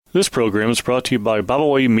This program is brought to you by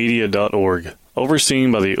BibleWayMedia.org,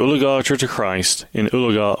 overseen by the Oologah Church of Christ in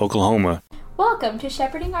Oologah, Oklahoma. Welcome to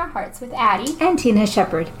Shepherding Our Hearts with Addie and Tina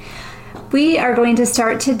Shepherd. We are going to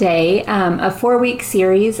start today a 4-week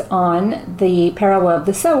series on the parable of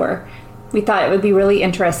the sower. We thought it would be really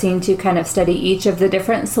interesting to kind of study each of the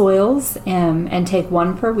different soils and take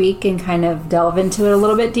one per week and kind of delve into it a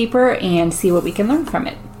little bit deeper and see what we can learn from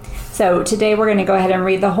it. So today we're going to go ahead and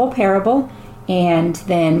read the whole parable, and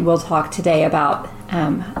then we'll talk today about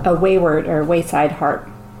a wayward or wayside heart.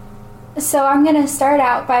 So I'm going to start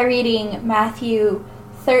out by reading Matthew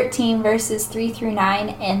 13 verses 3 through 9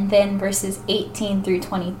 and then verses 18 through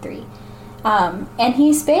 23. And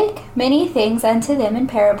he spake many things unto them in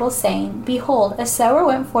parables, saying, Behold, a sower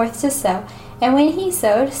went forth to sow. And when he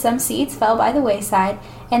sowed, some seeds fell by the wayside,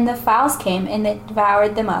 and the fowls came and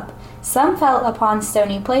devoured them up. Some fell upon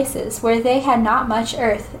stony places, where they had not much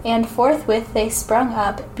earth, and forthwith they sprung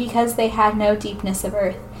up, because they had no deepness of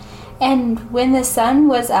earth. And when the sun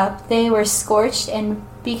was up, they were scorched, and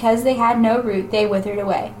because they had no root, they withered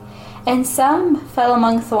away. And some fell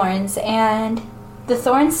among thorns, and the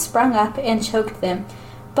thorns sprung up and choked them.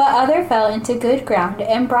 But other fell into good ground,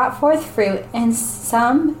 and brought forth fruit, and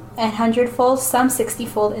some 100-fold, some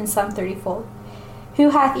 60-fold, and some 30-fold. Who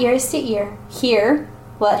hath ears to hear,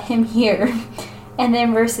 let him hear. And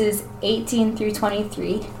then verses 18 through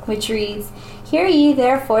 23, which reads, Hear ye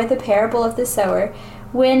therefore the parable of the sower.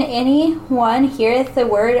 When any one heareth the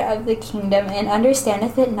word of the kingdom, and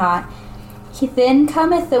understandeth it not, then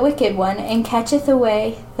cometh the wicked one, and catcheth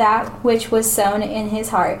away that which was sown in his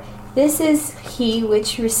heart. This is he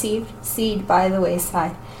which received seed by the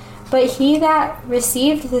wayside. But he that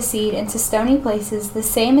received the seed into stony places, the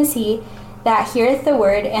same is he that heareth the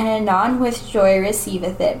word, and anon with joy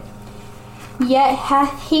receiveth it. Yet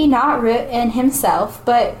hath he not root in himself,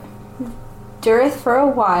 but dureth for a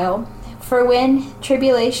while. For when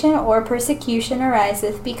tribulation or persecution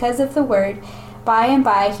ariseth because of the word, by and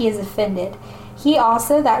by he is offended. He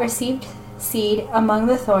also that received seed among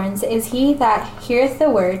the thorns is he that heareth the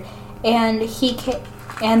word, and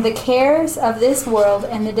the cares of this world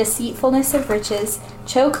and the deceitfulness of riches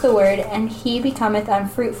choke the word, and he becometh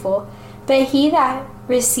unfruitful. But he that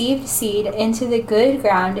received seed into the good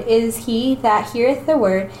ground is he that heareth the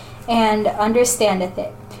word, and understandeth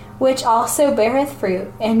it, which also beareth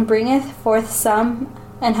fruit, and bringeth forth some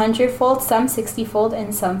 100-fold, some 60-fold,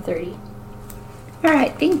 and some 30. All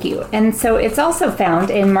right, thank you. And so it's also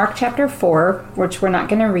found in Mark chapter 4, which we're not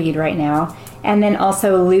going to read right now, and then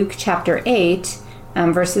also Luke chapter 8,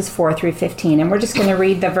 verses 4 through 15. And we're just going to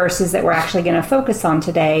read the verses that we're actually going to focus on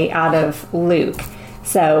today out of Luke.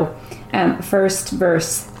 So first,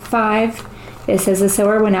 verse 5, it says, The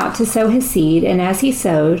sower went out to sow his seed, and as he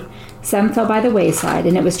sowed, some fell by the wayside,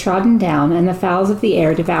 and it was trodden down, and the fowls of the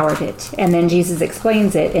air devoured it. And then Jesus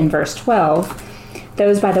explains it in verse 12.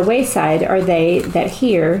 Those by the wayside are they that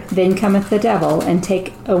hear, then cometh the devil, and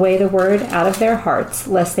take away the word out of their hearts,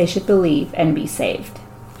 lest they should believe and be saved.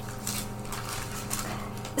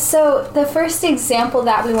 So the first example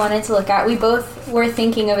that we wanted to look at, we both were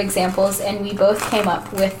thinking of examples, and we both came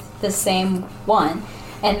up with the same one,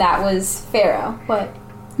 and that was Pharaoh. What?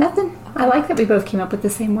 Nothing. I like that we both came up with the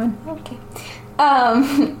same one. Okay.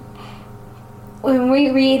 When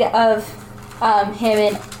we read of him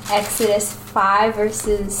in Exodus 5,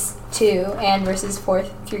 verses 2 and verses 4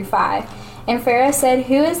 through 5, and Pharaoh said,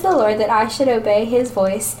 Who is the Lord that I should obey his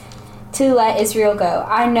voice to let Israel go?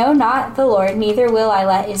 I know not the Lord, neither will I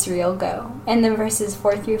let Israel go. And then verses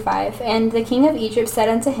 4 through 5, And the king of Egypt said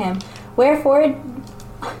unto him, Wherefore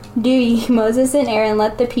do ye, Moses and Aaron,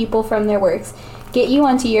 let the people from their works get you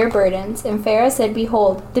unto your burdens? And Pharaoh said,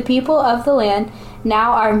 Behold, the people of the land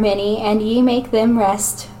now are many, and ye make them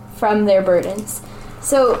rest from their burdens.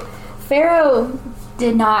 So Pharaoh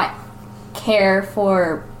did not care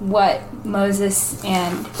for what Moses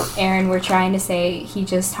and Aaron were trying to say. He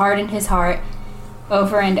just hardened his heart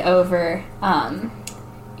over and over,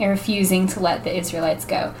 refusing to let the Israelites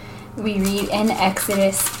go. We read in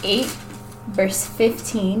Exodus 8, verse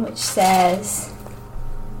 15, which says,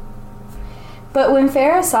 But when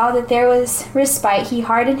Pharaoh saw that there was respite, he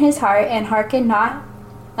hardened his heart, and hearkened not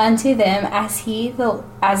unto them as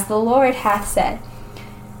the Lord hath said.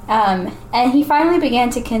 And he finally began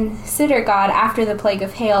to consider God after the plague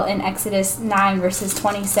of hail in Exodus 9, verses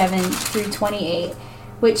 27 through 28,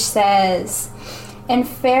 which says, And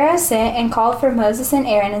Pharaoh sent and called for Moses and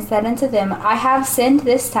Aaron, and said unto them, I have sinned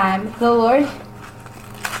this time. The Lord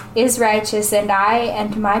is righteous, and I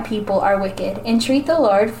and my people are wicked. Entreat the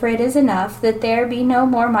Lord, for it is enough that there be no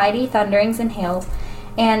more mighty thunderings and hails,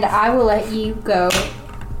 and I will let you go,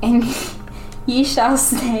 and ye shall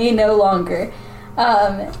stay no longer.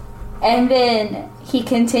 And then he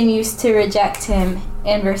continues to reject him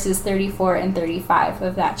in verses 34 and 35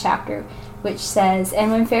 of that chapter, which says,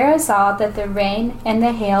 And when Pharaoh saw that the rain and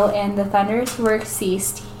the hail and the thunders were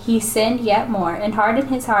ceased, he sinned yet more, and hardened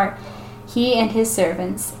his heart, he and his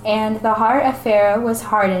servants. And the heart of Pharaoh was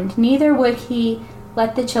hardened, neither would he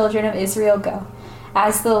let the children of Israel go,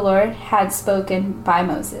 as the Lord had spoken by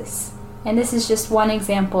Moses. And this is just one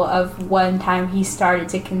example of one time he started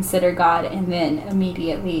to consider God and then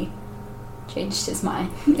immediately changed his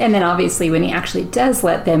mind. And then obviously when he actually does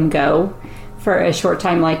let them go for a short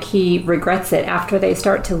time, like he regrets it after they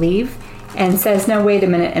start to leave and says, no, wait a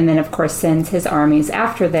minute. And then of course sends his armies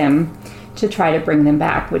after them to try to bring them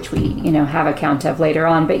back, which we, have account of later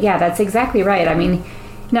on. But yeah, that's exactly right. I mean,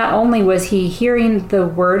 not only was he hearing the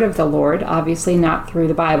word of the Lord, obviously not through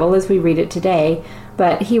the Bible as we read it today,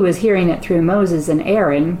 but he was hearing it through Moses and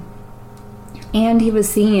Aaron, and he was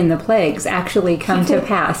seeing the plagues actually come to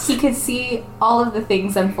pass. He could see all of the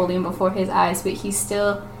things unfolding before his eyes, but he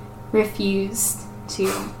still refused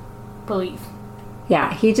to believe.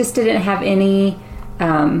 Yeah, he just didn't have any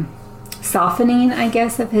softening, I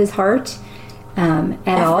guess, of his heart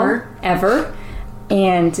at all, ever.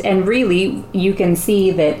 And really, you can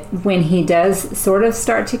see that when he does sort of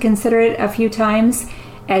start to consider it a few times,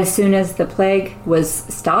 as soon as the plague was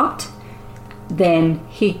stopped, then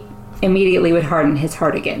he immediately would harden his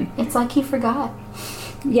heart again. It's like he forgot.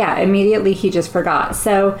 Yeah, immediately he just forgot.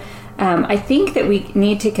 So I think that we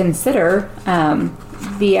need to consider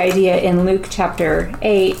the idea in Luke chapter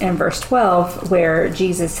 8 and verse 12, where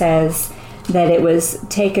Jesus says that it was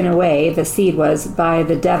taken away, the seed was, by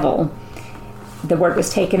the devil. The word was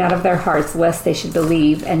taken out of their hearts, lest they should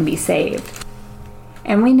believe and be saved.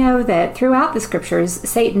 And we know that throughout the scriptures,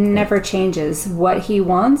 Satan never changes what he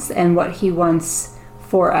wants and what he wants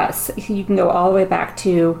for us. You can go all the way back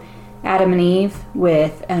to Adam and Eve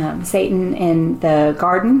with Satan in the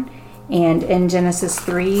garden, and in Genesis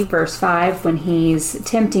 3 verse 5 when he's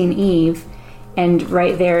tempting Eve, and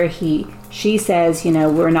right there she says,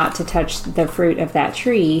 we're not to touch the fruit of that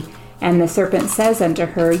tree, and the serpent says unto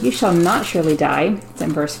her, you shall not surely die. It's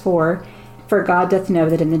in verse 4. For God doth know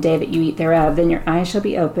that in the day that you eat thereof, then your eyes shall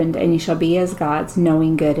be opened, and you shall be as gods,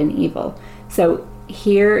 knowing good and evil. So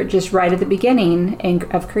here, just right at the beginning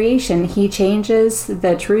of creation, he changes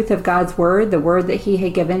the truth of God's word, the word that he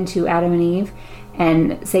had given to Adam and Eve,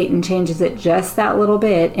 and Satan changes it just that little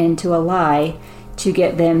bit into a lie to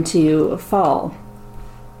get them to fall.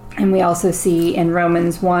 And we also see in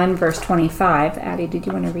Romans 1 verse 25, Addie, did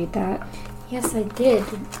you want to read that? Yes, I did.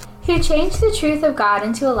 Who changed the truth of God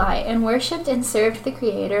into a lie, and worshipped and served the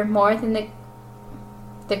Creator more than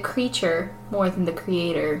the creature more than the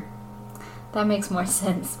Creator. That makes more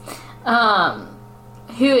sense.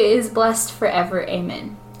 Who is blessed forever.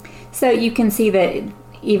 Amen. So you can see that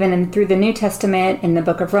even through the New Testament, in the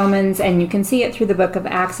book of Romans, and you can see it through the book of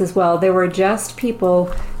Acts as well, there were just people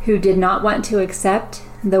who did not want to accept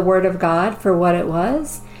the Word of God for what it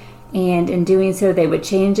was. And in doing so, they would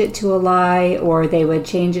change it to a lie, or they would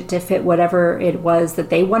change it to fit whatever it was that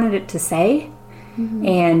they wanted it to say,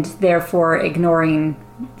 and therefore ignoring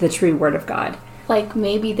the true Word of God. Like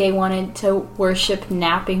maybe they wanted to worship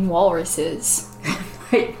napping walruses.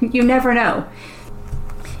 You never know.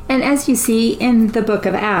 And as you see in the book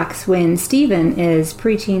of Acts, when Stephen is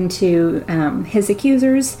preaching to his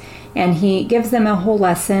accusers, and he gives them a whole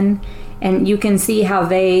lesson, and you can see how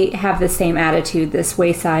they have the same attitude, this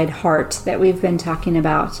wayside heart that we've been talking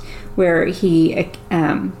about, where he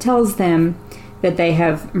tells them that they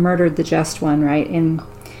have murdered the just one, right? In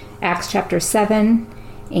Acts chapter 7,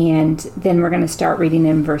 and then we're going to start reading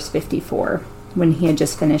in verse 54, when he had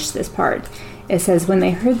just finished this part. It says, when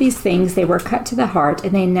they heard these things, they were cut to the heart,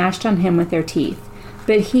 and they gnashed on him with their teeth.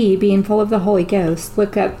 But he, being full of the Holy Ghost,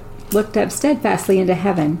 looked up steadfastly into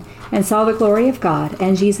heaven, and saw the glory of God,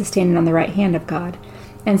 and Jesus standing on the right hand of God,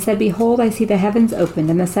 and said, Behold, I see the heavens opened,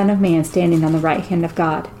 and the Son of Man standing on the right hand of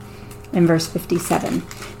God. In verse 57,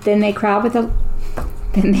 Then they cried with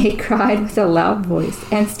a loud voice,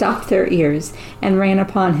 and stopped their ears, and ran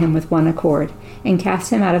upon him with one accord, and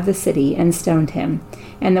cast him out of the city, and stoned him.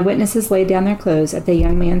 And the witnesses laid down their clothes at the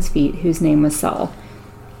young man's feet, whose name was Saul.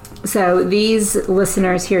 So these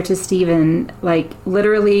listeners here to Stephen,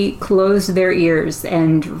 literally closed their ears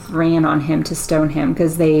and ran on him to stone him,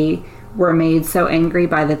 because they were made so angry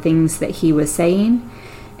by the things that he was saying.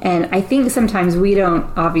 And I think sometimes we don't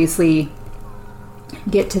obviously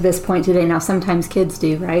get to this point today. Now, sometimes kids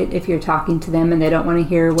do, right? If you're talking to them and they don't want to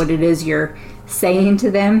hear what it is you're saying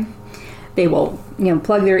to them, they will,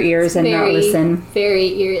 plug their ears and not listen.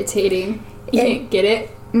 Very irritating. You can't get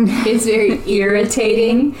it. is very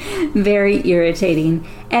irritating. Very irritating.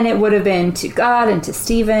 And it would have been to God and to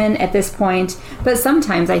Stephen at this point. But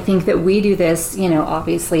sometimes I think that we do this,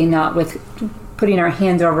 obviously not with putting our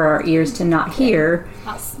hands over our ears to not hear.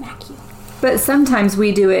 I'll smack you. But sometimes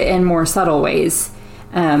we do it in more subtle ways.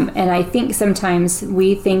 And I think sometimes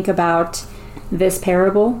we think about this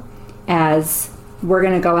parable as we're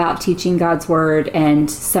going to go out teaching God's word, and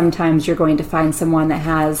sometimes you're going to find someone that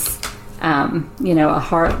has, a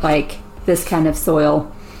heart like this kind of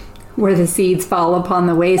soil where the seeds fall upon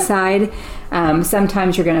the wayside.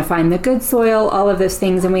 Sometimes you're going to find the good soil, all of those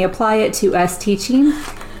things, and we apply it to us teaching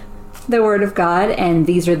the word of God, and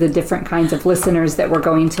these are the different kinds of listeners that we're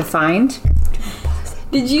going to find.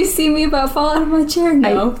 Did you see me about fall out of my chair?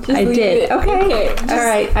 No. I did. It. Okay. All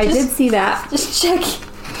right. I did see that. Just check.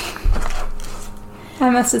 I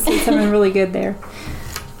must have said something really good there.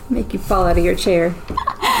 Make you fall out of your chair.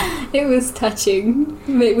 It was touching.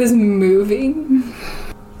 It was moving.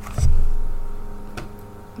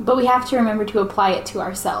 But we have to remember to apply it to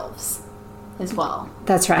ourselves as well.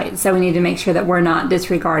 That's right. So we need to make sure that we're not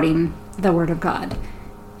disregarding the word of God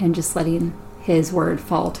and just letting his word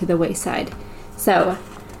fall to the wayside. So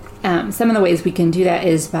some of the ways we can do that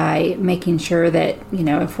is by making sure that,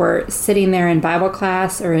 if we're sitting there in Bible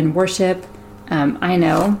class or in worship, I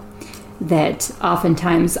know that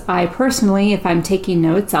oftentimes I personally, if I'm taking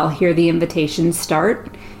notes, I'll hear the invitation start.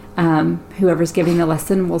 Whoever's giving the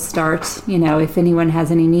lesson will start, if anyone has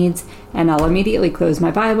any needs, and I'll immediately close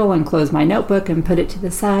my Bible and close my notebook and put it to the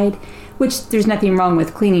side, which there's nothing wrong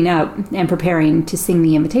with cleaning up and preparing to sing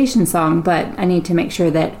the invitation song, but I need to make sure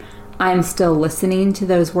that I'm still listening to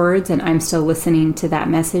those words and I'm still listening to that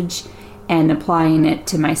message and applying it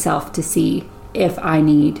to myself to see if I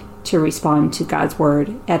need to respond to God's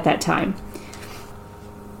word at that time.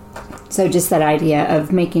 So just that idea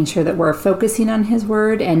of making sure that we're focusing on his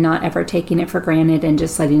word and not ever taking it for granted and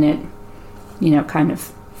just letting it, kind of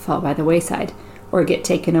fall by the wayside or get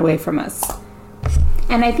taken away from us.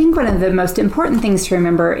 And I think one of the most important things to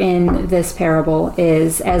remember in this parable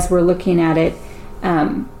is, as we're looking at it,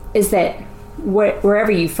 is that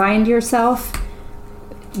wherever you find yourself,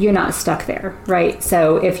 you're not stuck there, right?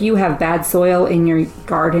 So if you have bad soil in your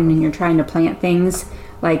garden and you're trying to plant things,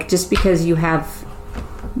 like just because you have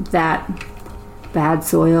that bad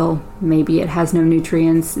soil, maybe it has no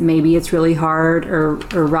nutrients, maybe it's really hard or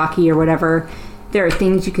rocky or whatever, there are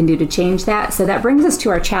things you can do to change that. So that brings us to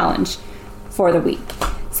our challenge for the week.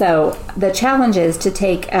 So the challenge is to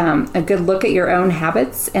take a good look at your own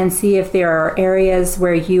habits and see if there are areas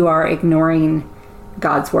where you are ignoring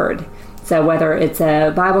God's word. So whether it's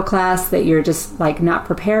a Bible class that you're just not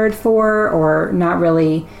prepared for or not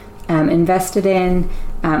really invested in,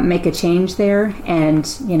 make a change there and,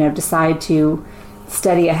 decide to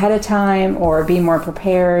study ahead of time or be more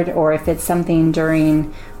prepared. Or if it's something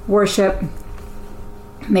during worship,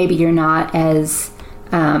 maybe you're not as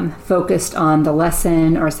focused on the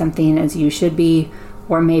lesson or something as you should be,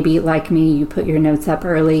 or maybe like me, you put your notes up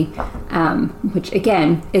early, which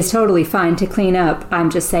again is totally fine to clean up. I'm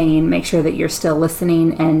just saying make sure that you're still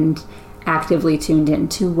listening and actively tuned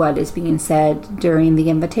into what is being said during the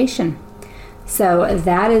invitation. So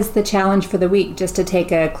that is the challenge for the week, just to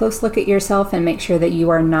take a close look at yourself and make sure that you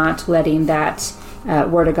are not letting that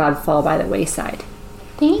word of God fall by the wayside.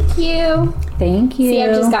 Thank you. Thank you. See,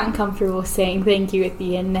 I've just gotten comfortable saying thank you at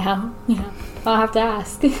the end now. Yeah, I'll have to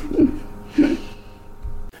ask.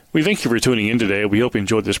 We thank you for tuning in today. We hope you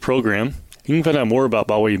enjoyed this program. You can find out more about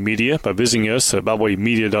Byway Media by visiting us at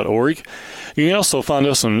bywaymedia.org. You can also find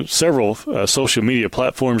us on several social media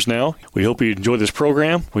platforms now. We hope you enjoyed this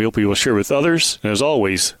program. We hope you will share with others. And as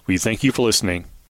always, we thank you for listening.